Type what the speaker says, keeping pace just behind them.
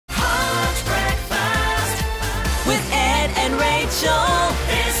Rachel.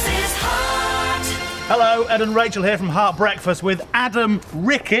 This is Heart. Hello, Ed and Rachel here from Heart Breakfast with Adam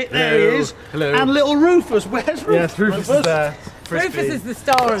Rickitt. There he is. Hello. And little Rufus. Where's Rufus? Yes, Rufus is there. Rufus is the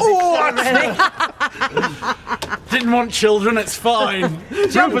star of this show, really. Didn't want children, it's fine.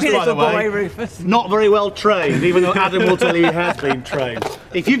 Jumpy Rufus, by little the way, boy, Rufus. not very well trained, even though Adam will tell you he has been trained.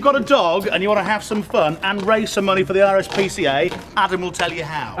 If you've got a dog and you want to have some fun and raise some money for the RSPCA, Adam will tell you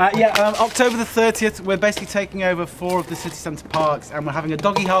how. October the 30th, we're basically taking over 4 of the city centre parks and we're having a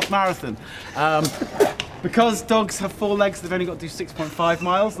doggy half marathon. Because dogs have 4 legs, they've only got to do 6.5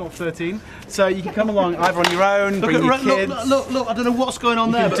 miles, not 13. So you can come along either on your own, bring your kids. Look, I don't know what's going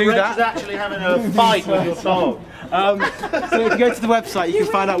on there, but do Rachel's that. actually having a fight with your dog. So if you go to the website, you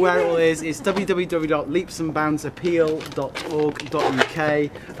can find out where it all is. It's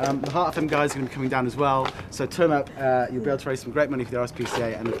www.leapsandboundsappeal.org.uk. The Heart FM guys are going to be coming down as well. So turn up, you'll be able to raise some great money for the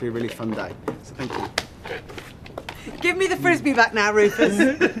RSPCA and it'll be a really fun day. So thank you. Give me the frisbee back now,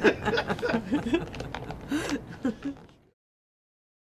 Rufus.